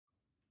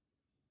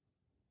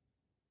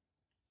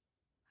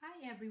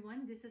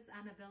everyone, this is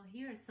Annabelle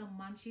here sa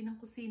Mamshi ng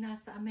Kusina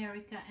sa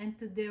America, and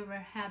today we're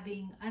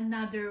having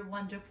another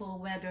wonderful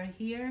weather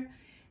here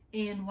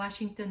in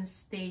Washington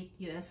State,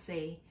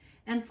 USA.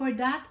 And for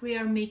that, we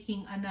are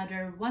making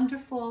another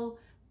wonderful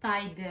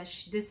Thai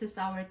dish. This is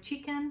our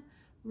chicken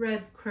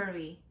red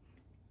curry.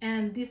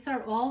 And these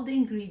are all the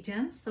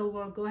ingredients. So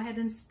we'll go ahead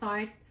and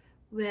start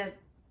with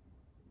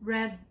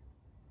red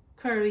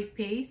curry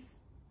paste,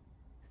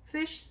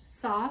 fish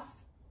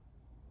sauce,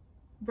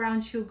 brown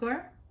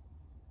sugar,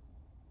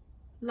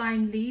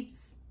 lime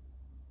leaves,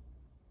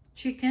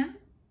 chicken,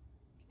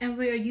 and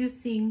we are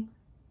using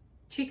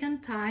chicken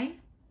thigh.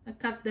 I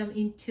cut them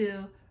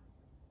into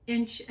 1.5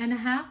 inches,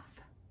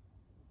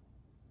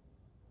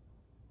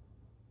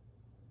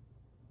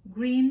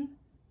 green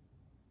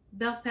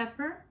bell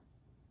pepper,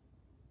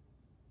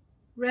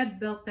 red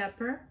bell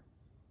pepper,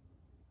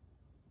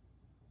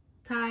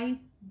 Thai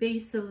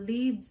basil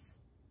leaves,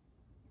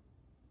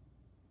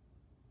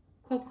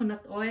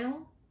 coconut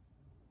oil,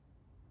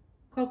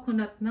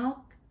 coconut milk,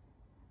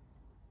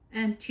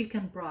 and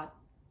chicken broth.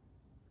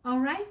 All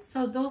right,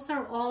 so those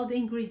are all the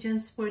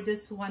ingredients for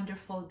this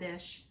wonderful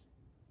dish.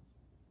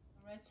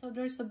 All right, so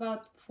there's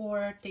about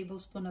 4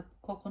 tablespoons of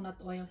coconut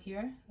oil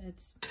here.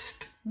 It's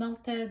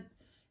melted,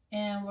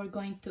 and we're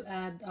going to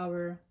add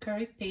our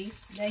curry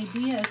paste. The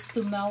idea is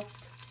to melt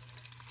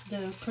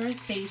the curry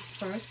paste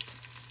first.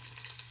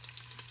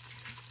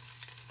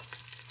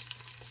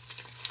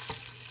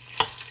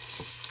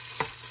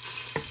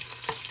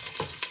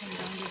 Turn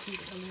down the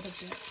heat a little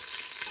bit.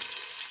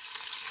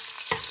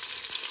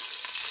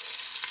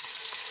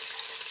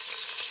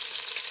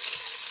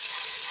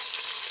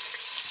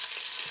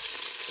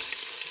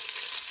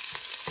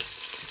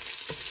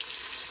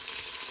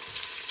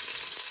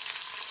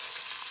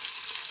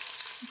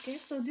 Okay,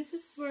 so this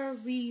is where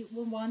we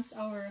will want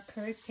our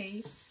curry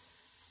paste,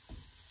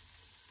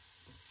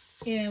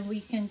 and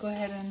we can go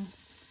ahead and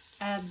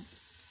add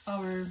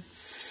our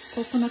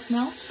coconut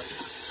milk.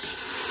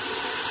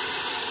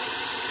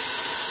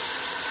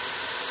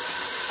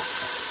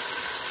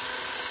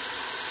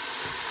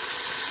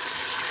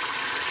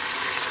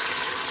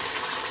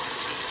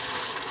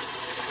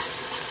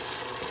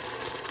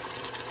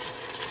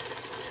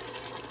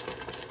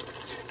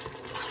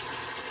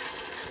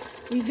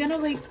 We're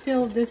gonna wait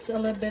till this a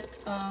little bit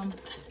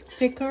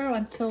thicker,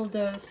 until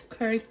the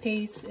curry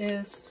paste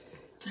is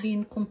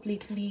being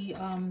completely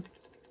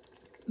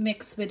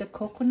mixed with the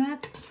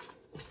coconut.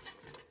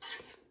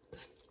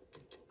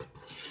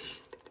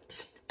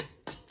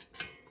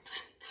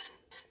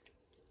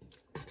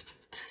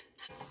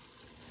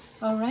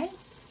 All right,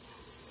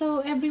 so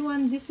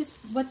everyone, this is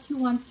what you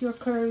want your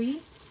curry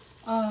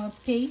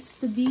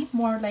paste to be,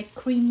 more like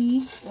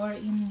creamy or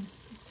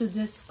into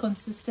this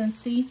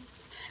consistency.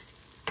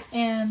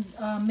 And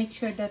make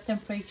sure that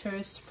temperature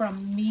is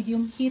from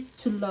medium heat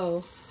to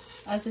low.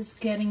 As it's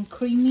getting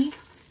creamy,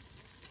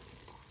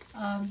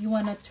 you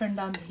want to turn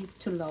down the heat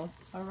to low.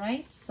 All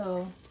right,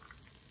 so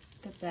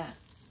look at that.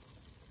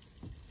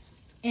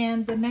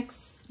 And the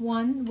next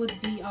one would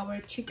be our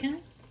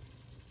chicken.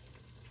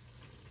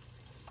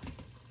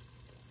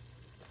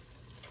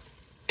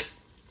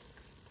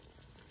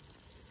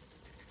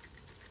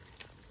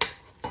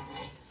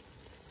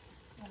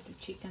 Add the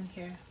chicken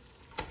here.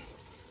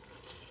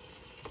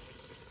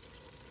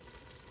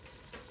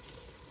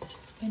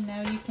 And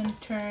now you can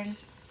turn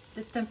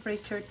the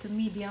temperature to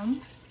medium.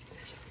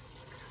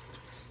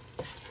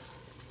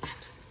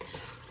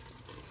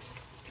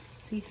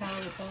 See how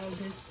all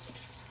this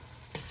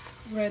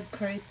red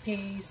curry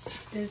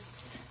paste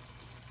is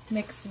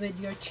mixed with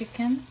your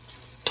chicken.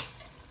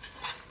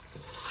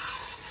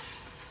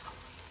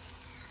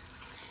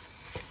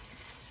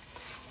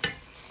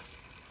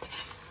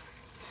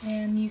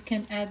 And you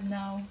can add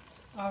now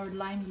our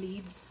lime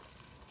leaves.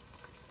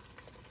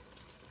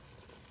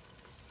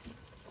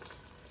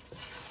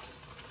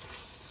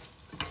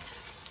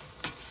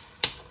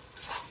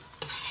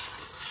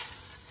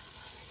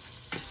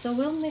 So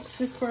we'll mix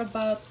this for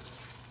about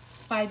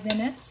 5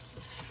 minutes.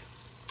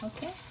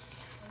 Okay,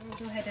 we'll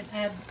go ahead and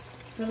add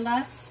the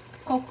last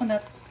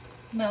coconut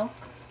milk.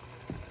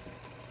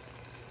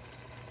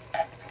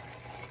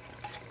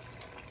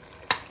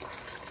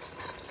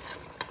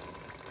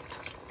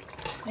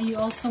 And you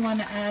also want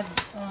to add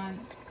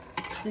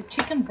the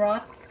chicken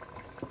broth.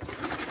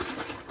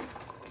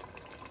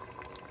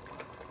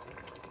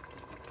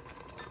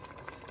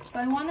 So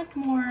I wanted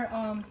more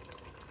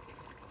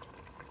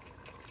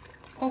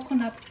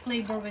coconut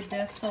flavor with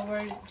this, so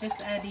we're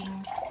just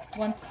adding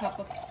 1 cup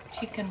of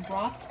chicken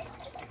broth.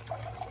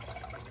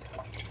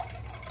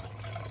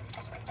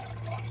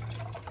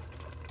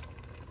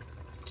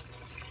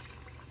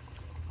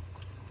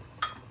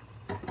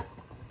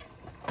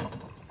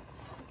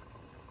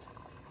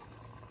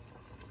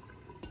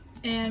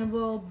 And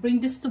we'll bring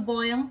this to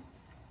boil,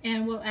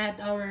 and we'll add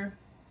our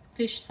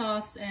fish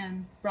sauce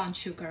and brown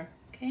sugar.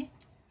 Okay,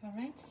 all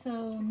right,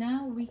 so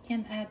now we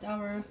can add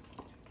our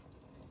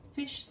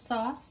fish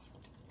sauce.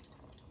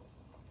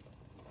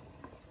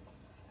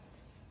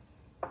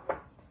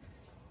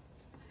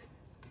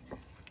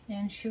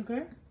 And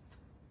sugar.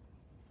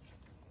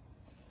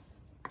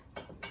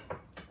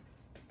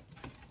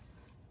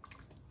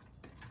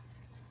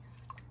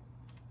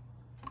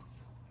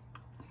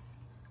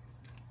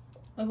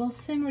 I will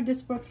simmer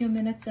this for a few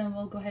minutes and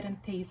we'll go ahead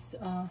and taste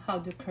how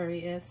the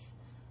curry is,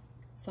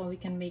 so we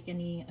can make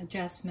any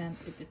adjustment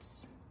if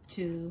it's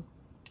too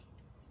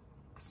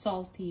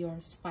salty or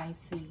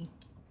spicy.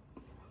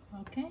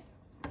 Okay.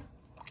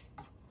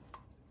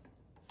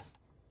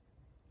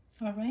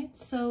 All right,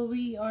 so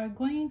we are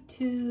going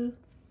to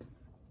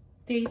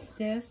taste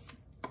this,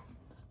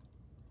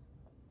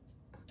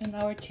 and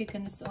our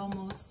chicken is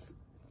almost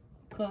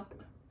cooked.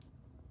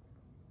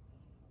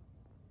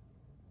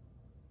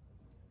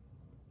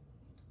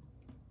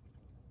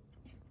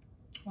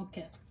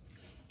 Okay,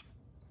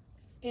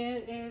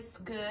 it is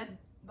good,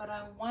 but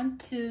I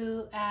want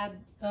to add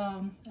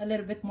a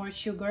little bit more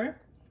sugar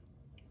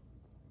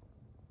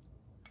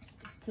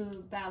just to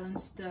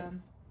balance the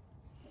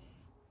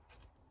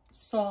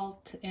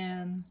salt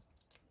and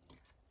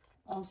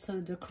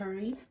also the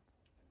curry.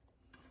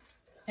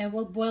 And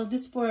we'll boil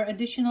this for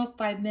additional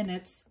 5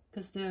 minutes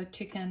because the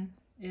chicken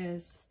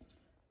is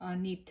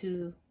need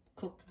to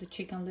cook the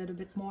chicken a little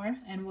bit more,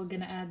 and we're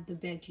gonna add the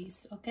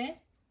veggies. Okay,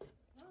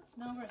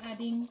 now we're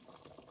adding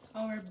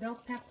our bell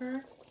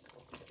pepper,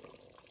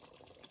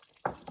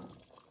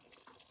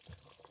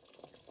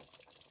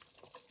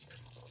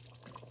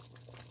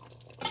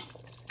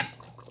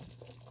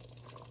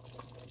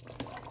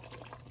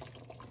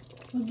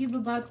 we'll give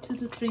about 2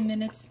 to 3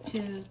 minutes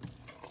to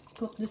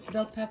cook this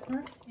bell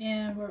pepper,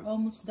 and we're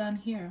almost done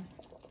here.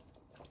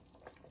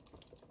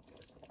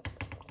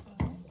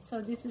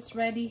 So this is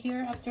ready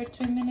here after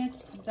 3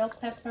 minutes. Bell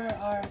pepper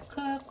are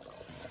cooked.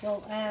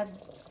 We'll add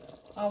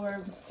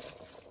our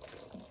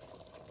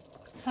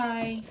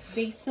Thai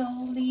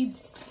basil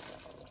leaves,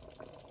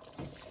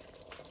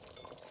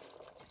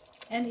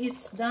 and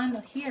it's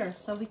done here,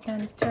 so we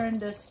can turn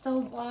the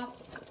stove off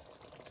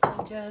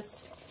and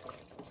just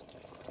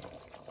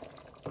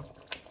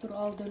put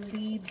all the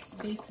leaves,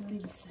 basil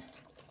leaves,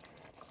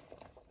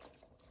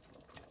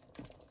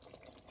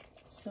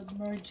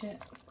 submerge it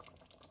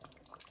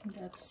in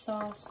that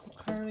sauce, the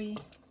curry.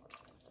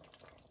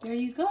 There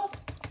you go.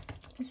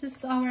 This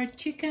is our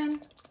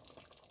chicken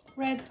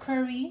red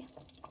curry.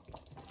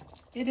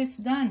 It is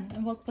done,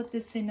 and we'll put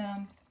this in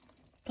a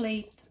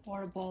plate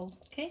or a bowl.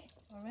 Okay,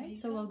 all right,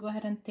 so we'll go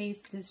ahead and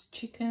taste this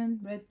chicken,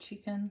 red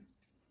chicken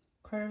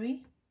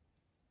curry.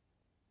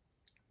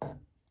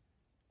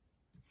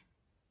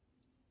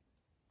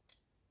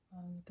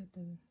 Look at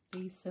the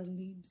basil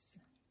leaves.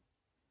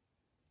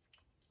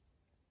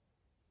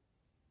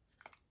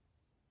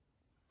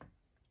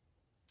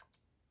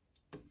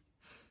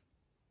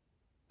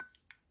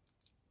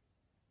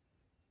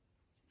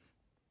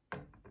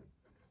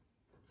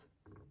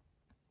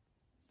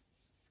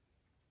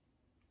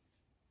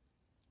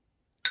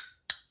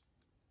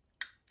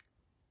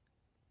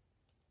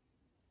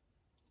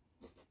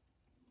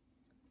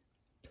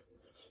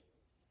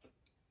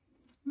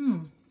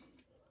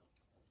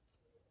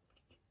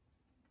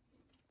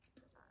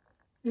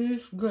 It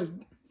is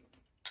good.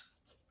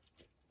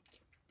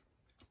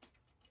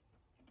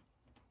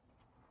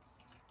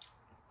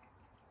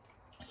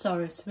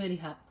 Sorry, it's really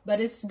hot,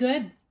 but it's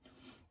good.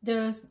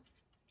 The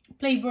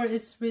flavor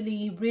is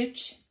really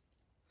rich.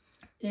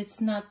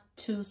 It's not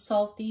too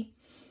salty.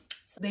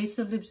 So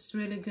basil leaves is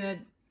really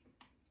good.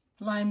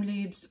 Lime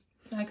leaves.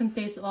 I can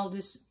taste all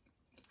this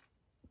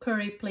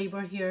curry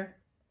flavor here.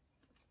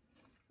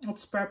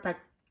 It's perfect.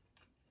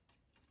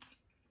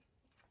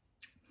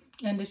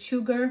 And the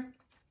sugar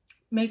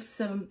makes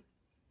a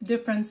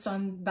difference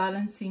on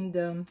balancing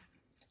the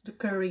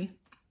curry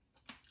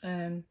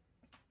and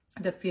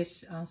the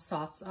fish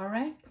sauce. All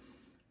right,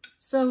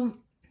 so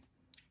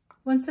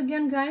once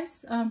again,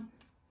 guys,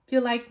 if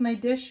you like my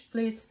dish,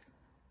 please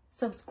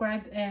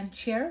subscribe and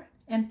share,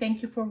 and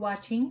thank you for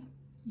watching.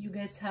 You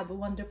guys have a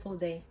wonderful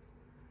day.